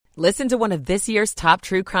Listen to one of this year's top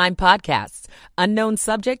true crime podcasts. Unknown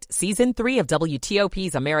Subject, Season 3 of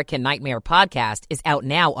WTOP's American Nightmare podcast is out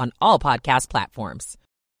now on all podcast platforms.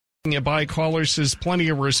 By caller says plenty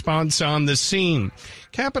of response on the scene.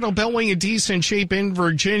 Capitol Beltway in decent shape in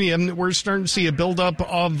Virginia. We're starting to see a buildup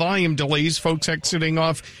of volume delays. Folks exiting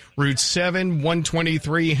off Route 7,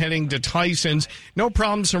 123 heading to Tyson's. No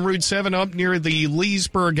problems on Route 7 up near the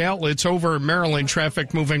Leesburg outlets over Maryland.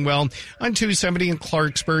 Traffic moving well on 270 in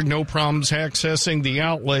Clarksburg. No problems accessing the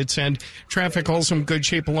outlets, and traffic also in good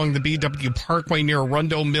shape along the BW Parkway near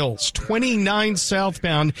Arundel Mills. 29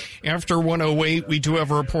 southbound after 108. We do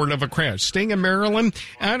have a report of a crash. Staying in Maryland,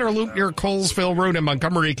 outer loop near Colesville Road in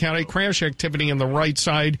Montgomery County. Crash activity on the right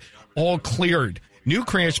side, all cleared. New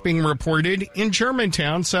crash being reported in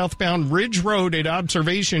Germantown, southbound Ridge Road at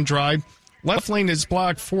Observation Drive. Left lane is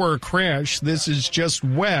blocked for a crash. This is just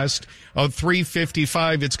west of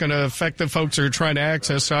 355. It's going to affect the folks who are trying to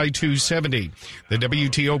access I-270. The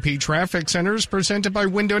WTOP Traffic Center is presented by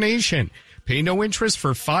Window Nation. Pay no interest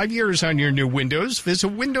for 5 years on your new windows. Visit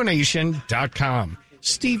windownation.com.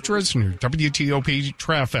 Steve Dresner, WTOP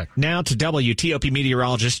Traffic. Now to WTOP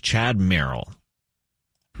meteorologist Chad Merrill.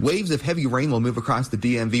 Waves of heavy rain will move across the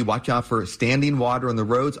DMV. Watch out for standing water on the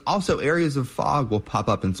roads. Also, areas of fog will pop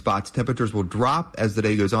up in spots. Temperatures will drop as the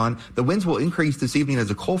day goes on. The winds will increase this evening as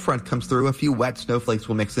a cold front comes through. A few wet snowflakes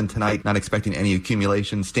will mix in tonight. Not expecting any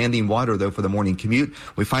accumulation. Standing water, though, for the morning commute.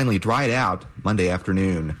 We finally dried out Monday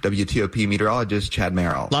afternoon. WTOP meteorologist Chad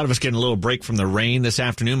Merrill. A lot of us getting a little break from the rain this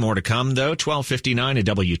afternoon. More to come, though. 12:59 at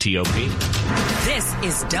WTOP. This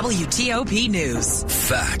is WTOP News.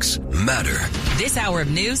 Facts matter. This hour of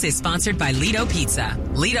news is sponsored by Lido Pizza.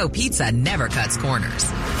 Lido Pizza never cuts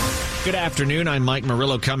corners. Good afternoon. I'm Mike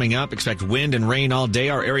Murillo. Coming up, expect wind and rain all day.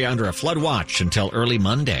 Our area under a flood watch until early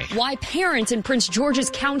Monday. Why parents in Prince George's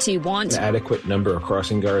County want an adequate number of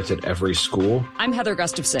crossing guards at every school. I'm Heather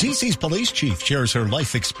Gustafson. DC's police chief shares her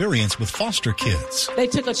life experience with foster kids. They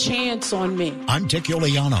took a chance on me. I'm Dick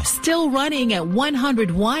Iuliano. Still running at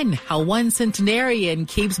 101, how one centenarian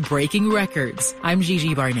keeps breaking records. I'm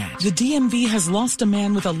Gigi Barnett. The DMV has lost a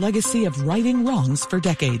man with a legacy of righting wrongs for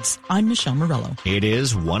decades. I'm Michelle Morello. It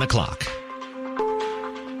is 1 o'clock.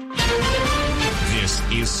 This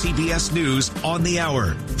is CBS News on the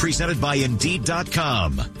Hour, presented by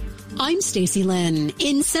Indeed.com. I'm Stacey Lynn.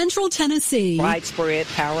 In Central Tennessee, widespread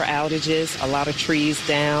power outages, a lot of trees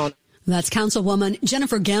down. That's Councilwoman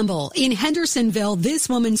Jennifer Gamble. In Hendersonville, this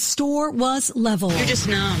woman's store was leveled. You're just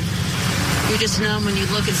numb. You're just numb when you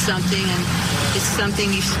look at something, and it's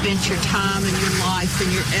something you've spent your time and your life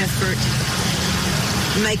and your effort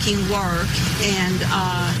making work, and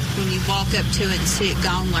when you walk up to it and see it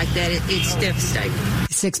gone like that, it's devastating.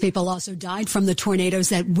 6 people also died from the tornadoes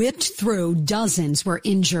that whipped through. Dozens were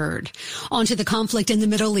injured. On to the conflict in the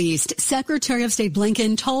Middle East. Secretary of State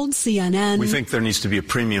Blinken told CNN, "We think there needs to be a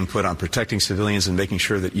premium put on protecting civilians and making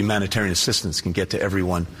sure that humanitarian assistance can get to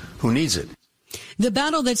everyone who needs it." The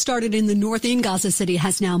battle that started in the north in Gaza City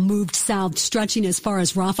has now moved south, stretching as far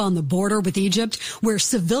as Rafah on the border with Egypt, where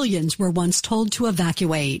civilians were once told to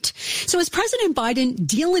evacuate. So is President Biden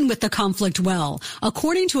dealing with the conflict well?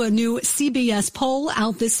 According to a new CBS poll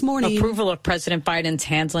out this morning, approval of President Biden's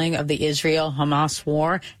handling of the Israel-Hamas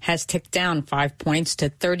war has ticked down 5 points to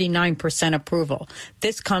 39% approval.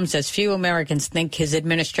 This comes as few Americans think his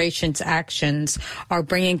administration's actions are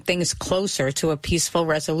bringing things closer to a peaceful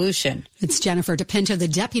resolution. It's Jennifer DePinto, the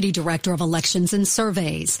Deputy Director of Elections and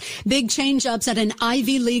Surveys. Big change-ups at an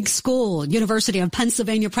Ivy League school. University of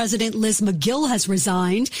Pennsylvania President Liz McGill has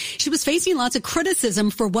resigned. She was facing lots of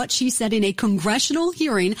criticism for what she said in a congressional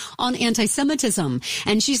hearing on anti-Semitism.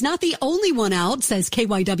 And she's not the only one out, says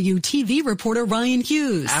KYW TV reporter Ryan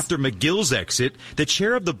Hughes. After McGill's exit, the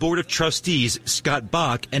chair of the Board of Trustees, Scott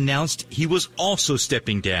Bach, announced he was also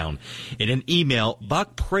stepping down. In an email,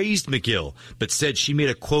 Bach praised McGill, but said she made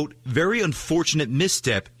a, quote, very unfortunate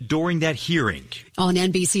misstep during that hearing. On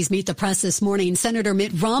NBC's Meet the Press this morning, Senator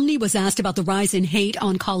Mitt Romney was asked about the rise in hate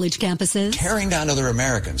on college campuses. Tearing down other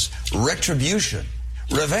Americans, retribution,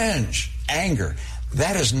 revenge, anger,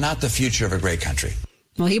 that is not the future of a great country.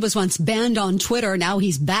 Well, he was once banned on Twitter. Now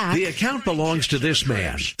he's back. The account belongs to this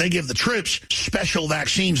man. They give the troops special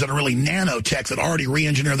vaccines that are really nanotech that already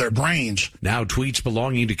re-engineer their brains. Now tweets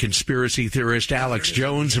belonging to conspiracy theorist Alex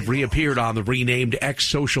Jones have reappeared on the renamed X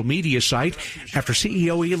social media site after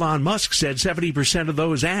CEO Elon Musk said 70% of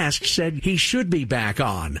those asked said he should be back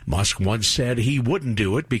on. Musk once said he wouldn't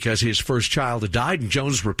do it because his first child had died, and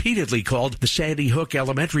Jones repeatedly called the Sandy Hook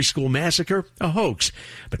Elementary School massacre a hoax.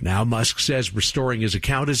 But now Musk says restoring his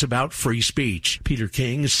account is about free speech. Peter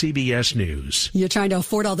King, CBS News. You're trying to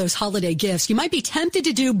afford all those holiday gifts. You might be tempted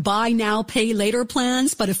to do buy now, pay later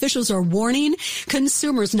plans, but officials are warning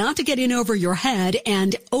consumers not to get in over your head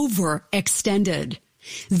and overextended.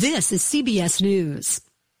 This is CBS News.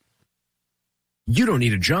 You don't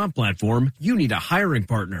need a job platform, you need a hiring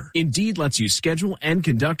partner. Indeed lets you schedule and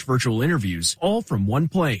conduct virtual interviews all from one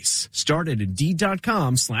place. Start at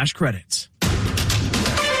Indeed.com/credits.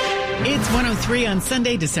 It's 103 on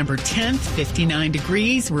Sunday, December 10th, 59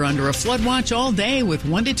 degrees. We're under a flood watch all day with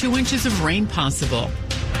 1 to 2 inches of rain possible.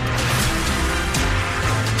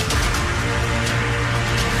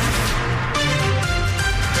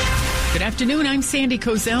 Good afternoon, I'm Sandy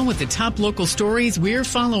Kozel with the top local stories we're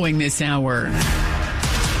following this hour.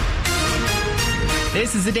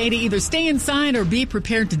 This is a day to either stay inside or be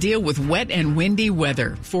prepared to deal with wet and windy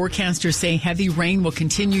weather. Forecasters say heavy rain will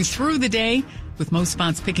continue through the day, with most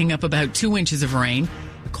spots picking up about 2 inches of rain.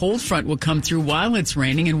 A cold front will come through while it's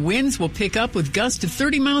raining, and winds will pick up with gusts to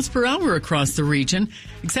 30 miles per hour across the region,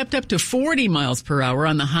 except up to 40 miles per hour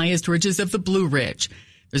on the highest ridges of the Blue Ridge.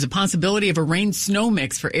 There's a possibility of a rain-snow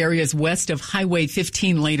mix for areas west of Highway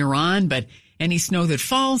 15 later on, but any snow that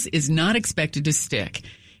falls is not expected to stick.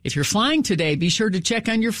 If you're flying today, be sure to check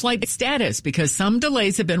on your flight status because some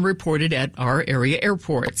delays have been reported at our area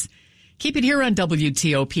airports. Keep it here on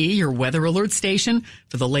WTOP, your weather alert station,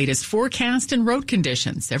 for the latest forecast and road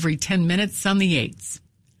conditions every 10 minutes on the 8s.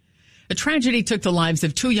 A tragedy took the lives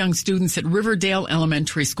of 2 young students at Riverdale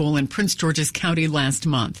Elementary School in Prince George's County last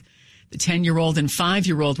month. The 10-year-old and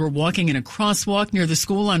 5-year-old were walking in a crosswalk near the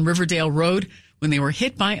school on Riverdale Road when they were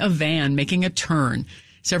hit by a van making a turn.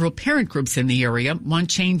 Several parent groups in the area want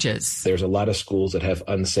changes. There's a lot of schools that have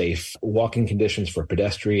unsafe walking conditions for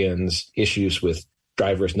pedestrians, issues with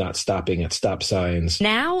drivers not stopping at stop signs.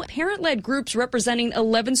 Now, parent-led groups representing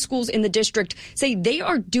 11 schools in the district say they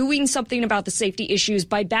are doing something about the safety issues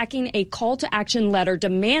by backing a call-to-action letter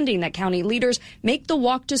demanding that county leaders make the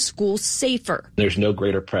walk to school safer. There's no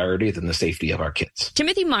greater priority than the safety of our kids.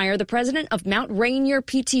 Timothy Meyer, the president of Mount Rainier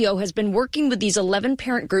PTO, has been working with these 11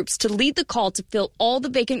 parent groups to lead the call to fill all the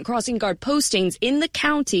vacant crossing guard postings in the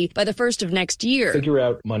county by the first of next year. Figure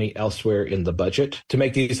out money elsewhere in the budget to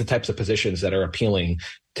make these the types of positions that are appealing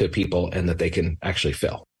to people and that they can actually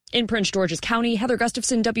fill. In Prince George's County, Heather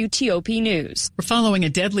Gustafson, WTOP News. We're following a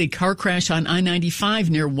deadly car crash on I-95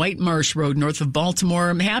 near White Marsh Road north of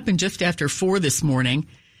Baltimore. It happened just after 4 this morning.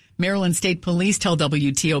 Maryland State Police tell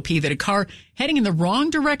WTOP that a car heading in the wrong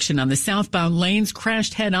direction on the southbound lanes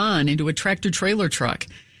crashed head-on into a tractor-trailer truck.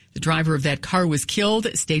 The driver of that car was killed.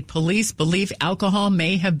 State police believe alcohol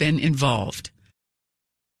may have been involved.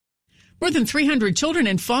 More than 300 children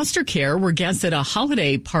in foster care were guests at a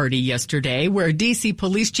holiday party yesterday where D.C.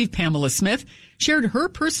 Police Chief Pamela Smith shared her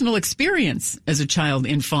personal experience as a child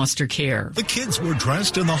in foster care. The kids were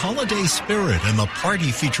dressed in the holiday spirit, and the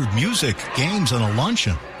party featured music, games, and a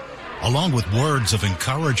luncheon, along with words of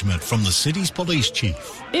encouragement from the city's police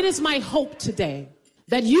chief. It is my hope today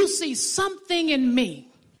that you see something in me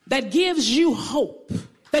that gives you hope,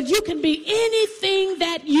 that you can be anything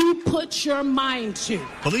that you put your mind to.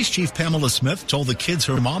 Police Chief Pamela Smith told the kids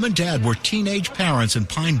her mom and dad were teenage parents in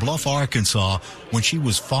Pine Bluff, Arkansas, when she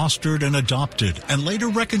was fostered and adopted and later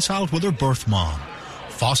reconciled with her birth mom.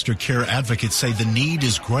 Foster care advocates say the need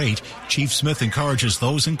is great. Chief Smith encourages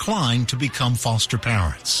those inclined to become foster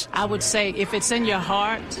parents. I would say if it's in your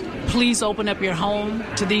heart, please open up your home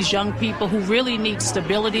to these young people who really need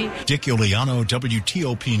stability. Dick Iuliano,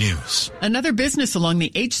 WTOP News. Another business along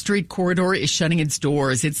the H Street corridor is shutting its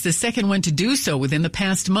doors. It's the second one to do so within the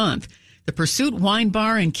past month. The Pursuit Wine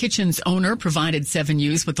Bar and Kitchen's owner provided 7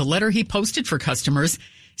 News with a letter he posted for customers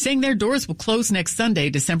saying their doors will close next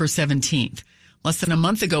Sunday, December 17th. Less than a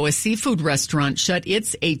month ago, a seafood restaurant shut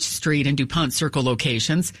its H Street and DuPont Circle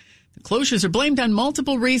locations. The closures are blamed on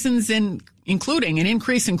multiple reasons, including an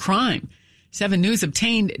increase in crime. 7 News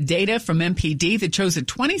obtained data from MPD that shows a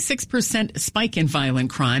 26% spike in violent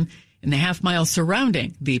crime in the half-mile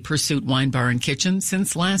surrounding the Pursuit Wine Bar and Kitchen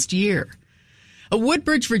since last year. A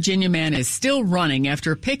Woodbridge, Virginia man is still running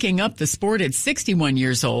after picking up the sport at 61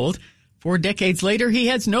 years old. 4 decades later, he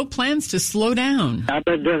has no plans to slow down. I've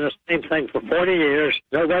been doing the same thing for 40 years.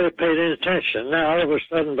 Nobody paid any attention. Now, all of a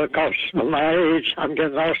sudden, because of my age, I'm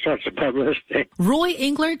getting all sorts of publicity. Roy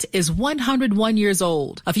Englert is 101 years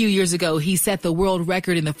old. A few years ago, he set the world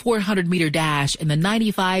record in the 400-meter dash in the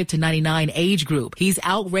 95 to 99 age group. He's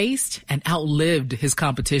outraced and outlived his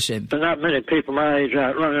competition. There's not many people my age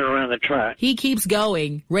out running around the track. He keeps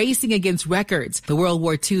going, racing against records. The World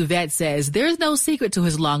War II vet says there's no secret to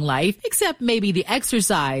his long life except maybe the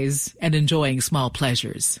exercise and enjoying small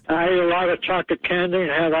pleasures. I eat a lot of chocolate candy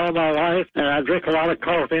and have all my life, and I drink a lot of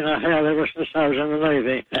coffee, and I have ever since I was in the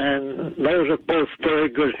Navy. And those are both very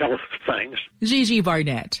good health things. Gigi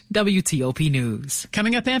Barnett, WTOP News.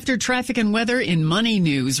 Coming up after traffic and weather in Money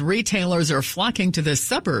News, retailers are flocking to the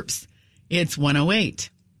suburbs. It's 1:08.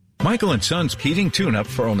 Michael & Son's heating tune-up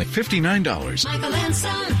for only $59. Michael &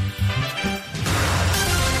 Son.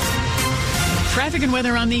 Traffic and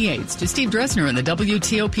weather on the 8s to Steve Dressner in the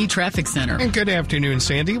WTOP Traffic Center. And good afternoon,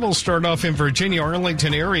 Sandy. We'll start off in Virginia,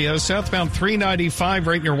 Arlington area, southbound 395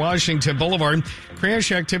 right near Washington Boulevard.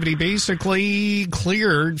 Crash activity basically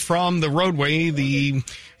cleared from the roadway. The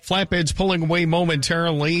flatbeds pulling away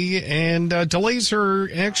momentarily, and delays are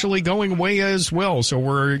actually going away as well. So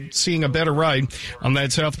we're seeing a better ride on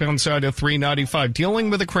that southbound side of 395. Dealing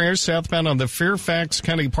with a crash southbound on the Fairfax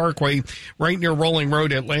County Parkway right near Rolling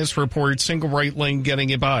Road at last report, single right lane getting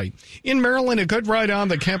it by. In Maryland, a good ride on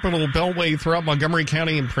the Capitol Beltway throughout Montgomery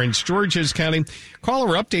County and Prince George's County.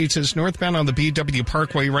 Caller updates is northbound on the BW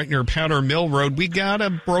Parkway right near Powder Mill Road. We got a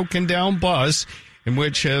broken down bus in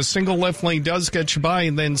which a single left lane does get you by,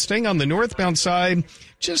 and then staying on the northbound side,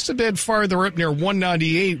 just a bit farther up near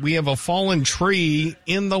 198, we have a fallen tree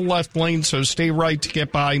in the left lane, so stay right to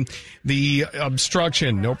get by the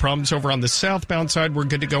obstruction. No problems over on the southbound side. We're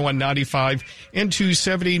good to go on 95 and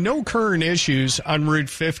 270. No current issues on Route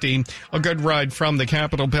 50. A good ride from the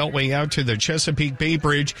Capitol Beltway out to the Chesapeake Bay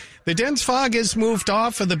Bridge. The dense fog has moved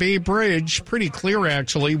off of the Bay Bridge. Pretty clear,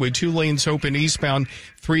 actually, with 2 lanes open eastbound,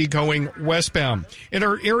 3 going westbound. At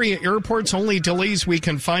our area airports, only delays we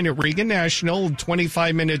can find at Reagan National,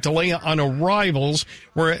 25-minute delay on arrivals.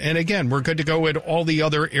 And again, we're good to go at all the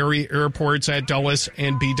other area airports at Dulles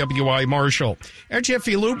and BWI Marshall. At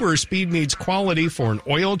Jiffy Lube, where speed meets quality for an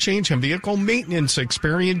oil change and vehicle maintenance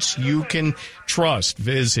experience you can trust.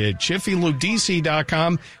 Visit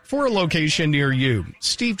JiffyLubeDC.com for a location near you.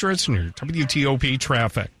 Steve Dressner, WTOP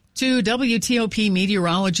Traffic. To WTOP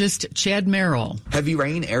meteorologist Chad Merrill. Heavy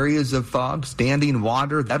rain, areas of fog, standing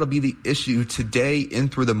water. That'll be the issue today in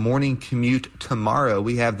through the morning commute tomorrow.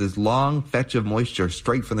 We have this long fetch of moisture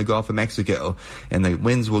straight from the Gulf of Mexico, and the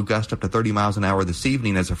winds will gust up to 30 miles an hour this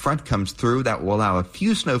evening as a front comes through. That will allow a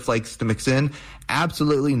few snowflakes to mix in.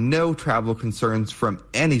 Absolutely no travel concerns from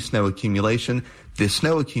any snow accumulation. This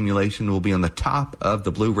snow accumulation will be on the top of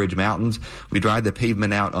the Blue Ridge Mountains. We dried the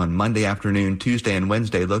pavement out on Monday afternoon. Tuesday and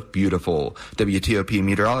Wednesday look beautiful. WTOP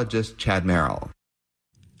meteorologist Chad Merrill.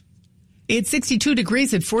 It's 62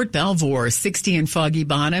 degrees at Fort Belvoir, 60 in Foggy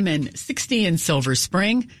Bottom, and 60 in Silver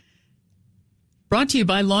Spring. Brought to you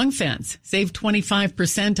by Long Fence. Save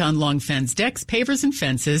 25% on Long Fence decks, pavers, and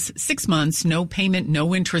fences. 6 months, no payment,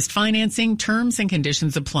 no interest financing. Terms and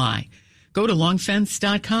conditions apply. Go to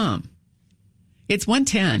longfence.com. It's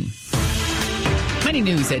 1:10. Money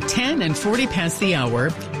News at 10 and 40 past the hour.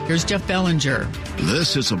 Here's Jeff Bellinger.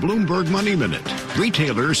 This is a Bloomberg Money Minute.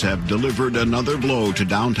 Retailers have delivered another blow to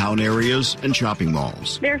downtown areas and shopping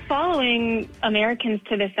malls. They're following Americans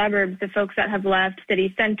to the suburbs, the folks that have left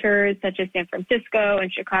city centers such as San Francisco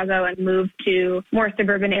and Chicago and moved to more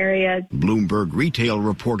suburban areas. Bloomberg retail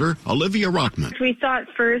reporter Olivia Rockman. We saw it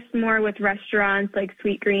first more with restaurants like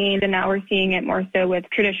Sweet Green, and now we're seeing it more so with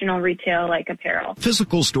traditional retail like apparel.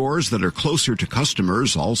 Physical stores that are closer to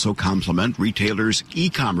customers also complement retailers'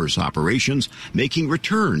 e-commerce operations, making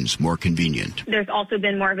returns more convenient. There's also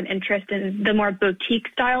been more of an interest in the more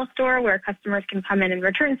boutique-style store where customers can come in and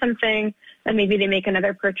return something, and maybe they make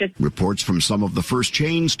another purchase. Reports from some of the first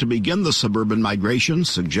chains to begin the suburban migration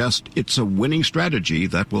suggest it's a winning strategy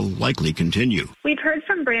that will likely continue. We've heard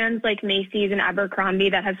from brands like Macy's and Abercrombie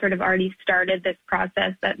that have sort of already started this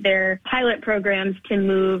process, that their pilot programs to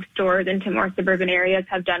move stores into more suburban areas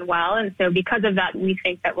have done well. And so because of that, we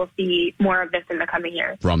think that we'll see more of this in the coming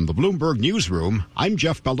years. From the Bloomberg Newsroom, I'm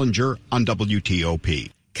Jeff Bellinger on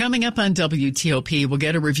WTOP. Coming up on WTOP, we'll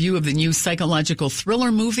get a review of the new psychological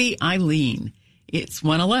thriller movie, Eileen. It's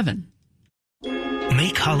 1:11.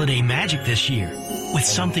 Make holiday magic this year with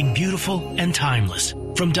something beautiful and timeless.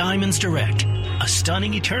 From Diamonds Direct, a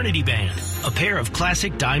stunning eternity band, a pair of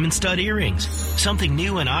classic diamond stud earrings, something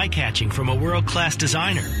new and eye-catching from a world-class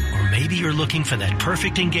designer, or maybe you're looking for that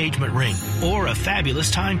perfect engagement ring or a fabulous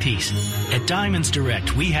timepiece. At Diamonds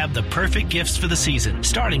Direct, we have the perfect gifts for the season,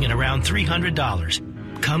 starting at around $300.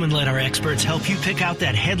 Come and let our experts help you pick out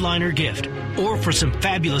that headliner gift. Or for some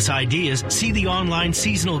fabulous ideas, see the online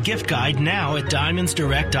seasonal gift guide now at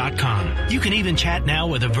DiamondsDirect.com. You can even chat now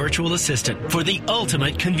with a virtual assistant for the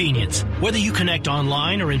ultimate convenience. Whether you connect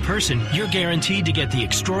online or in person, you're guaranteed to get the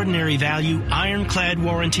extraordinary value, ironclad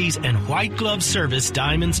warranties, and white glove service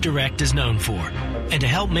Diamonds Direct is known for. And to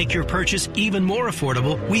help make your purchase even more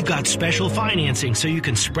affordable, we've got special financing so you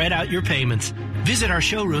can spread out your payments. Visit our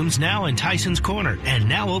showrooms now in Tyson's Corner and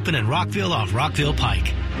now open in Rockville off Rockville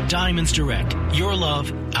Pike. Diamonds Direct. Your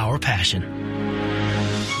love, our passion.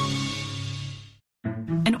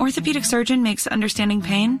 An orthopedic surgeon makes understanding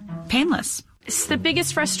pain painless. It's the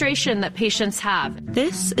biggest frustration that patients have.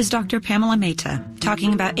 This is Dr. Pamela Mehta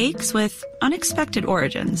talking about aches with unexpected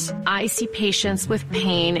origins. I see patients with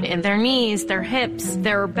pain in their knees, their hips,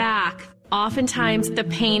 their back. Oftentimes, the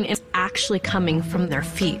pain is actually coming from their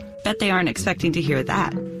feet. Bet they aren't expecting to hear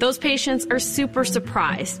that. Those patients are super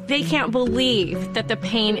surprised. They can't believe that the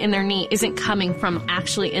pain in their knee isn't coming from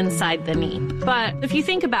actually inside the knee. But if you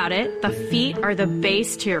think about it, the feet are the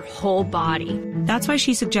base to your whole body. That's why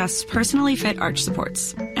she suggests personally fit arch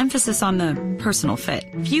supports. Emphasis on the personal fit.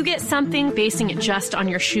 If you get something basing it just on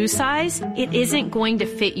your shoe size, it isn't going to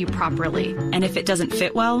fit you properly. And if it doesn't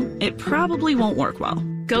fit well, it probably won't work well.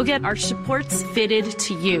 Go get arch supports fitted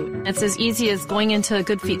to you. It's as easy as going into a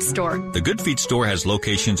Good Feet store. The Good Feet store has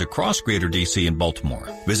locations across Greater D.C. and Baltimore.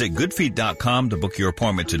 Visit goodfeet.com to book your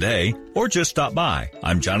appointment today or just stop by.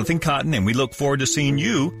 I'm Jonathan Cotton, and we look forward to seeing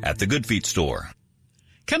you at the Good Feet store.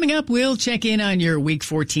 Coming up, we'll check in on your Week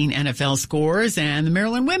 14 NFL scores and the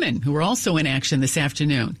Maryland women, who are also in action this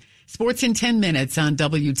afternoon. Sports in 10 minutes on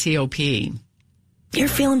WTOP. You're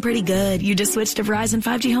feeling pretty good. You just switched to Verizon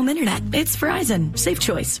 5G home internet. It's Verizon. Safe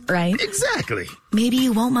choice, right? Exactly. Maybe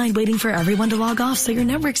you won't mind waiting for everyone to log off so your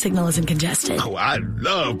network signal isn't congested. Oh, I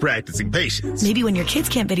love practicing patience. Maybe when your kids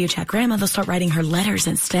can't video chat grandma, they'll start writing her letters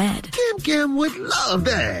instead. Kim would love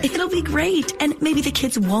that. It'll be great. And maybe the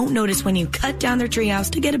kids won't notice when you cut down their treehouse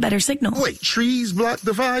to get a better signal. Wait, trees block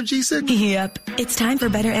the 5G signal? Yep. It's time for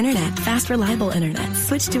better internet. Fast, reliable internet.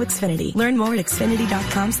 Switch to Xfinity. Learn more at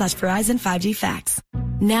xfinity.com/Verizon 5G facts.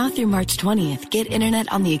 Now through March 20th, get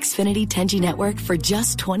internet on the Xfinity 10G network for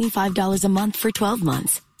just $25 a month for 12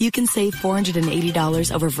 months. You can save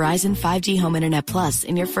 $480 over Verizon 5G Home Internet Plus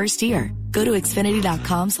in your first year. Go to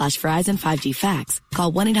xfinity.com/Verizon 5G facts.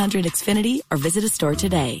 Call 1-800-XFINITY or visit a store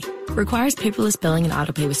today. Requires paperless billing and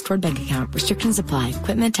autopay with stored bank account. Restrictions apply.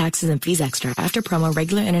 Equipment, taxes, and fees extra. After promo,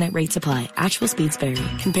 regular internet rates apply. Actual speeds vary.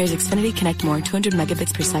 Compares Xfinity Connect More 200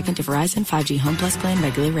 megabits per second to Verizon 5G Home Plus plan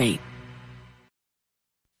regular rate.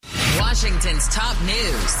 Washington's top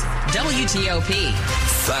news, WTOP.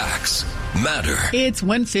 Facts matter. It's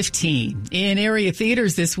 1:15 in area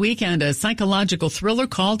theaters this weekend. A psychological thriller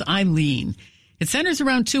called Eileen. It centers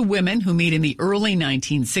around two women who meet in the early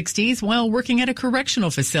 1960s while working at a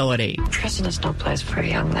correctional facility. Prison is no place for a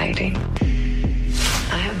young lady.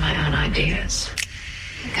 I have my own ideas.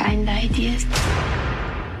 Kind ideas?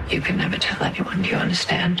 You can never tell anyone. Do you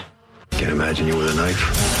understand? Can't imagine you with a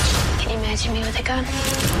knife. Can you imagine me with a gun?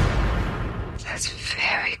 That's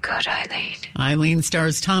very good, Eileen. Eileen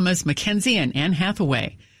stars Thomas Mackenzie and Anne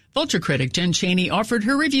Hathaway. Vulture critic Jen Chaney offered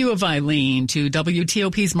her review of Eileen to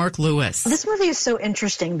WTOP's Mark Lewis. This movie is so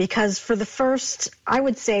interesting because for the first, I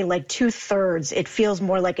would say like 2/3, it feels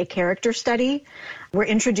more like a character study. We're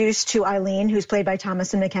introduced to Eileen, who's played by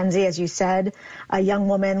Thomas and Mackenzie, as you said, a young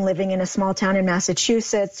woman living in a small town in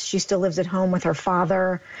Massachusetts. She still lives at home with her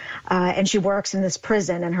father, and she works in this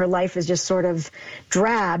prison, and her life is just sort of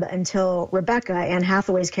drab until Rebecca, Anne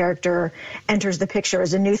Hathaway's character, enters the picture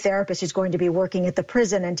as a new therapist who's going to be working at the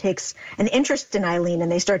prison and takes an interest in Eileen, and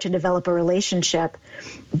they start to develop a relationship.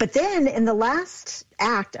 But then in the last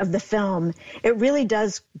act of the film, it really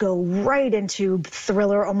does go right into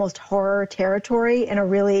thriller, almost horror territory in a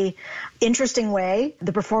really interesting way.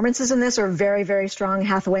 The performances in this are very, very strong.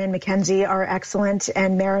 Hathaway and Mackenzie are excellent,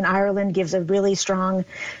 and Maren Ireland gives a really strong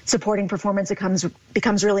supporting performance that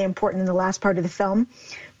becomes really important in the last part of the film.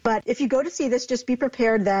 But if you go to see this, just be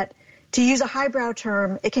prepared that, to use a highbrow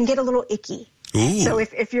term, it can get a little icky. Ooh. So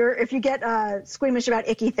if you get squeamish about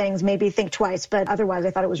icky things, maybe think twice. But otherwise,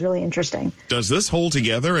 I thought it was really interesting. Does this hold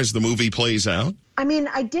together as the movie plays out? I mean,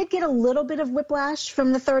 I did get a little bit of whiplash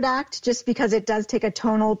from the third act just because it does take a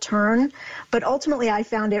tonal turn. But ultimately, I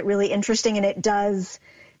found it really interesting, and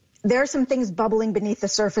there are some things bubbling beneath the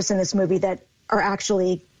surface in this movie that are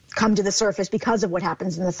actually come to the surface because of what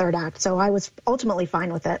happens in the third act. So I was ultimately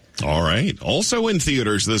fine with it. All right. Also in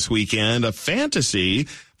theaters this weekend, a fantasy,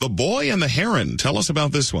 The Boy and the Heron. Tell us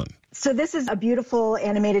about this one. So this is a beautiful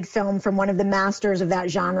animated film from one of the masters of that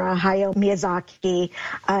genre, Hayao Miyazaki.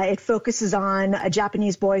 It focuses on a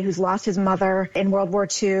Japanese boy who's lost his mother in World War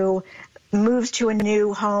II. moves to a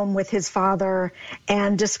new home with his father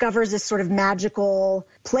and discovers this sort of magical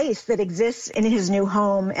place that exists in his new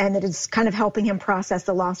home and that is kind of helping him process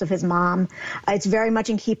the loss of his mom. It's very much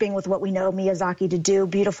in keeping with what we know Miyazaki to do.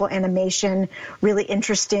 Beautiful animation, really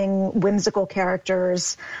interesting, whimsical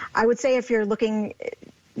characters. I would say if you're looking,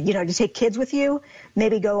 to take kids with you,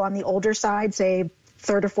 maybe go on the older side, say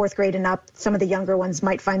 3rd or 4th grade and up. Some of the younger ones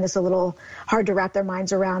might find this a little hard to wrap their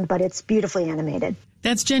minds around, but it's beautifully animated.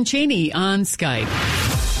 That's Jen Chaney on Skype.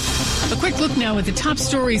 A quick look now at the top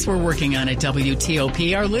stories we're working on at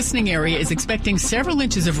WTOP. Our listening area is expecting several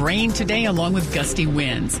inches of rain today along with gusty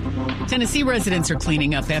winds. Tennessee residents are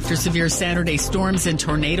cleaning up after severe Saturday storms and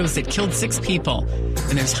tornadoes that killed 6 people.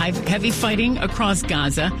 And there's heavy fighting across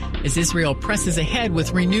Gaza as Israel presses ahead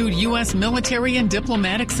with renewed U.S. military and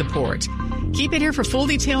diplomatic support. Keep it here for full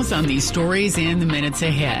details on these stories in the minutes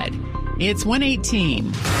ahead. It's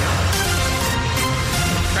 1:18.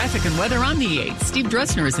 Traffic and weather on the 8th. Steve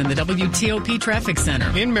Dressner is in the WTOP Traffic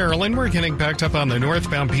Center. In Maryland, we're getting backed up on the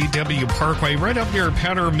northbound PW Parkway. Right up near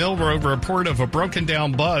Powder Mill Road, report of a broken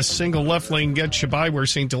down bus. Single left lane gets you by. We're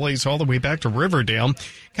seeing delays all the way back to Riverdale.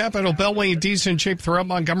 Capitol Beltway in decent shape throughout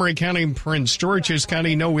Montgomery County and Prince George's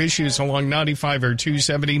County. No issues along 95 or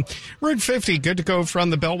 270. Route 50, good to go from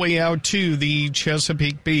the Beltway out to the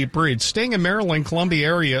Chesapeake Bay Bridge. Staying in Maryland, Columbia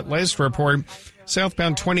area at last report.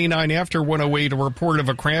 Southbound 29 after 108, a report of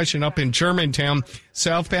a crash and up in Germantown.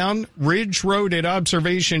 Southbound Ridge Road at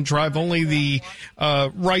Observation Drive, only the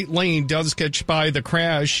right lane does get by the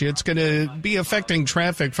crash. It's going to be affecting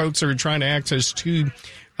traffic. Folks are trying to access to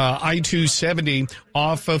I-270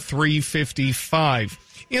 off of 355.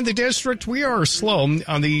 In the district, we are slow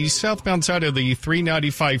on the southbound side of the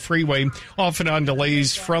 395 freeway, off and on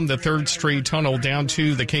delays from the 3rd Street Tunnel down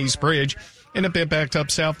to the Case Bridge. And a bit backed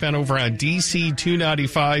up southbound over on DC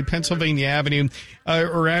 295, Pennsylvania Avenue,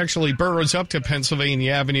 or actually Burroughs up to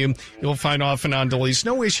Pennsylvania Avenue. You'll find off and on delays.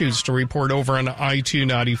 No issues to report over on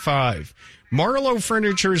I-295. Marlowe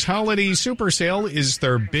Furniture's Holiday Super Sale is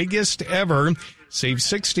their biggest ever. Save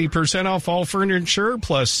 60% off all furniture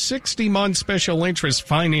plus 60-month special interest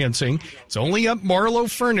financing. It's only at Marlowe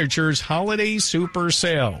Furniture's Holiday Super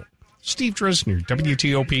Sale. Steve Dressner,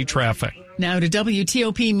 WTOP Traffic. Now to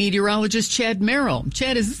WTOP meteorologist Chad Merrill.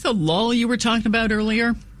 Chad, is this a lull you were talking about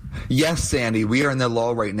earlier? Yes, Sandy. We are in the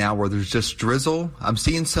lull right now where there's just drizzle. I'm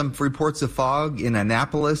seeing some reports of fog in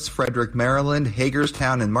Annapolis, Frederick, Maryland,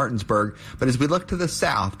 Hagerstown, and Martinsburg. But as we look to the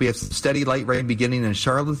south, we have steady light rain beginning in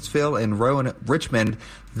Charlottesville and Rowan, Richmond.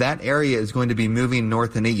 That area is going to be moving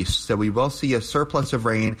north and east. So we will see a surplus of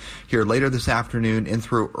rain here later this afternoon and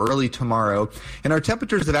through early tomorrow. And our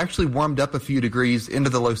temperatures have actually warmed up a few degrees into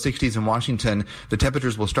the low 60s in Washington. The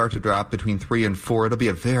temperatures will start to drop between 3 and 4. It'll be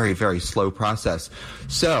a very, very slow process.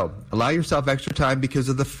 So allow yourself extra time because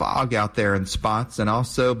of the fog out there in spots and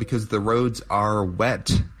also because the roads are wet.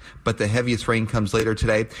 But the heaviest rain comes later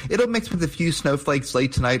today. It'll mix with a few snowflakes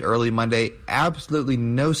late tonight, early Monday. Absolutely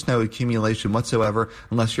no snow accumulation whatsoever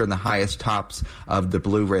unless you're in the highest tops of the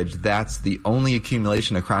Blue Ridge. That's the only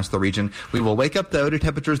accumulation across the region. We will wake up, though, to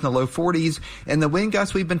temperatures in the low 40s. And the wind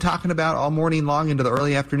gusts we've been talking about all morning long into the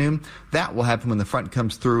early afternoon, that will happen when the front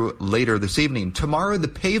comes through later this evening. Tomorrow, the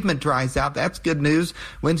pavement dries out. That's good news.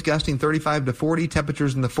 Winds gusting 35 to 40,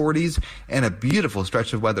 temperatures in the 40s, and a beautiful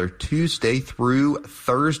stretch of weather Tuesday through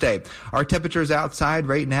Thursday. Our temperatures outside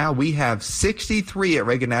right now, we have 63 at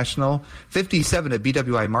Reagan National, 57 at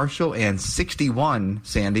BWI Marshall, and 61,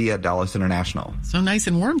 Sandy, at Dallas International. So nice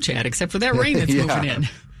and warm, Chad, except for that rain that's moving in.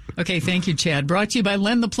 Okay, thank you, Chad. Brought to you by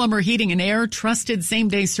Len the Plumber Heating and Air, trusted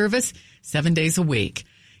same-day service, 7 days a week.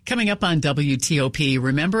 Coming up on WTOP,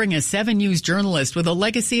 remembering a 7 News journalist with a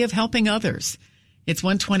legacy of helping others. It's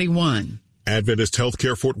 1:21. Adventist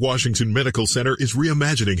Healthcare Fort Washington Medical Center is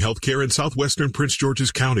reimagining healthcare in southwestern Prince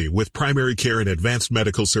George's County with primary care and advanced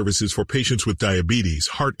medical services for patients with diabetes,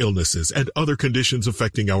 heart illnesses, and other conditions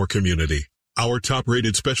affecting our community. Our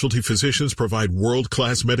top-rated specialty physicians provide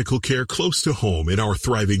world-class medical care close to home in our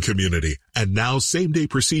thriving community. And now same-day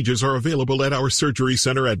procedures are available at our surgery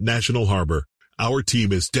center at National Harbor. Our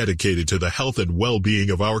team is dedicated to the health and well-being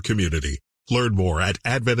of our community. Learn more at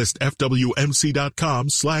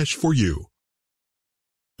AdventistFWMC.com/for-you.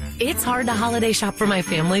 It's hard to holiday shop for my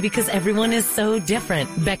family because everyone is so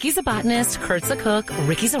different. Becky's a botanist, Kurt's a cook,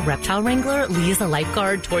 Ricky's a reptile wrangler, Lee is a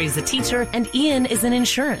lifeguard, Tori's a teacher, and Ian is in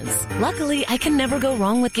insurance. Luckily, I can never go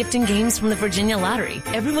wrong with gifting games from the Virginia Lottery.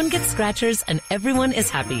 Everyone gets scratchers and everyone is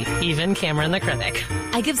happy, even Cameron the critic.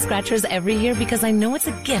 I give scratchers every year because I know it's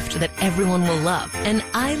a gift that everyone will love. And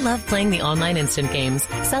I love playing the online instant games.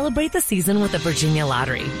 Celebrate the season with the Virginia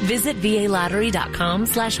Lottery. Visit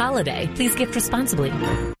VALottery.com/holiday. Please gift responsibly.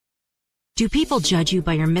 Do people judge you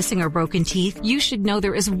by your missing or broken teeth? You should know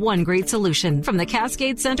there is one great solution from the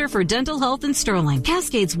Cascade Center for Dental Health in Sterling.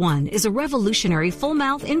 Cascades One is a revolutionary full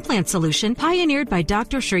mouth implant solution pioneered by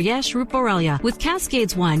Dr. Shreyesh Ruparelia. With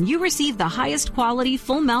Cascades One, you receive the highest quality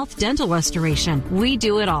full mouth dental restoration. We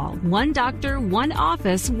do it all. One doctor, one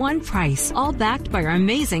office, one price. All backed by our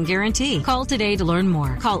amazing guarantee. Call today to learn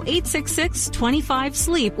more. Call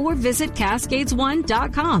 866-25-SLEEP or visit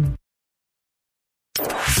cascades1.com.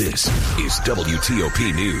 This is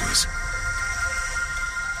WTOP News.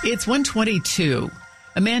 It's 1:22.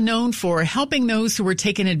 A man known for helping those who were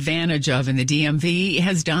taken advantage of in the DMV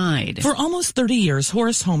has died. For almost 30 years,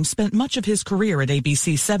 Horace Holmes spent much of his career at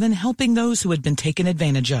ABC 7 helping those who had been taken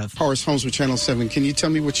advantage of. Horace Holmes with Channel 7. Can you tell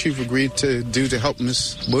me what you've agreed to do to help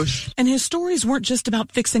Miss Bush? And his stories weren't just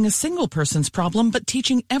about fixing a single person's problem, but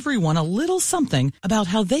teaching everyone a little something about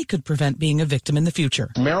how they could prevent being a victim in the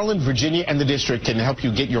future. Maryland, Virginia, and the district can help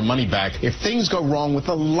you get your money back if things go wrong with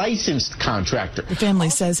a licensed contractor. The family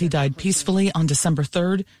says he died peacefully on December 3rd,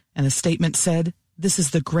 and a statement said, "This is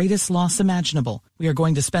the greatest loss imaginable. We are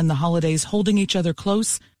going to spend the holidays holding each other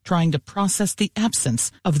close, trying to process the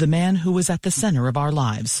absence of the man who was at the center of our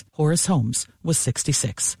lives." Horace Holmes was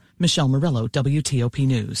 66. Michelle Murillo, WTOP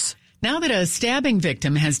News. Now that a stabbing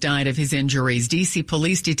victim has died of his injuries, D.C.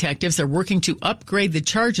 police detectives are working to upgrade the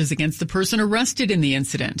charges against the person arrested in the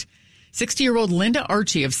incident. 60-year-old Linda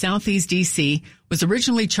Archie of Southeast D.C. was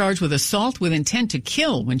originally charged with assault with intent to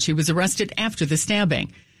kill when she was arrested after the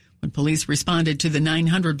stabbing. When police responded to the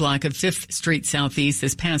 900 block of 5th Street Southeast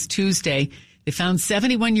this past Tuesday, they found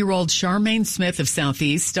 71-year-old Charmaine Smith of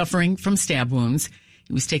Southeast suffering from stab wounds.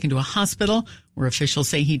 He was taken to a hospital where officials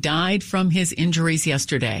say he died from his injuries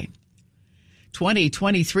yesterday.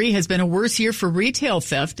 2023 has been a worse year for retail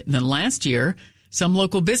theft than last year. Some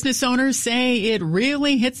local business owners say it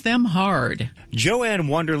really hits them hard. Joanne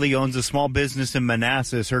Wonderly owns a small business in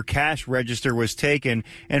Manassas. Her cash register was taken,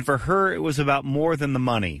 and for her, it was about more than the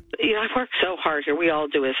money. You know, I've worked so hard here. We all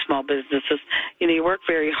do as small businesses. You know, you work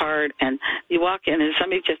very hard, and you walk in, and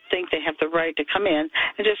somebody just think they have the right to come in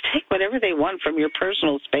and just take whatever they want from your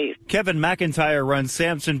personal space. Kevin McIntyre runs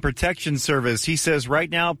Samson Protection Service. He says right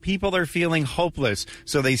now people are feeling hopeless,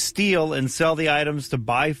 so they steal and sell the items to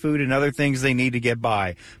buy food and other things they need to get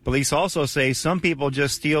by. Police also say some people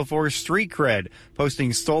just steal for street cred,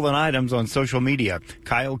 posting stolen items on social media.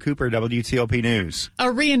 Kyle Cooper, WTOP News. A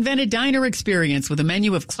reinvented diner experience with a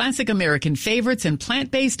menu of classic American favorites and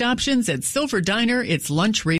plant-based options at Silver Diner. It's lunch